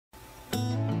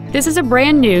This is a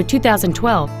brand new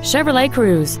 2012 Chevrolet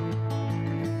Cruze.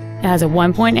 It has a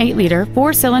 1.8-liter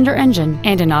four-cylinder engine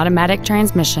and an automatic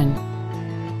transmission.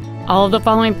 All of the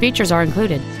following features are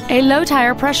included: a low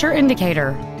tire pressure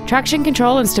indicator, traction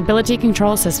control and stability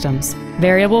control systems,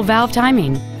 variable valve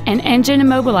timing, an engine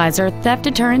immobilizer theft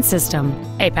deterrent system,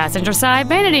 a passenger side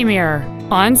vanity mirror,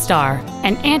 OnStar,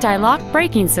 an anti-lock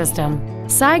braking system,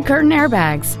 side curtain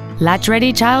airbags,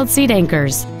 latch-ready child seat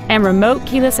anchors, and remote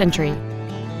keyless entry.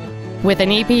 With an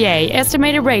EPA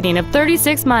estimated rating of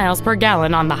 36 miles per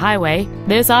gallon on the highway,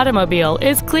 this automobile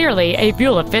is clearly a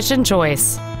fuel-efficient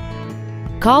choice.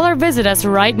 Call or visit us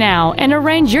right now and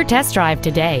arrange your test drive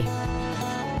today.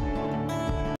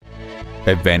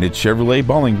 Advantage Chevrolet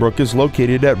Bolingbrook is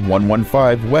located at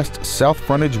 115 West South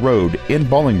Frontage Road in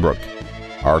Bolingbrook.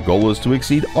 Our goal is to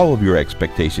exceed all of your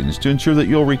expectations to ensure that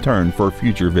you'll return for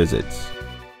future visits.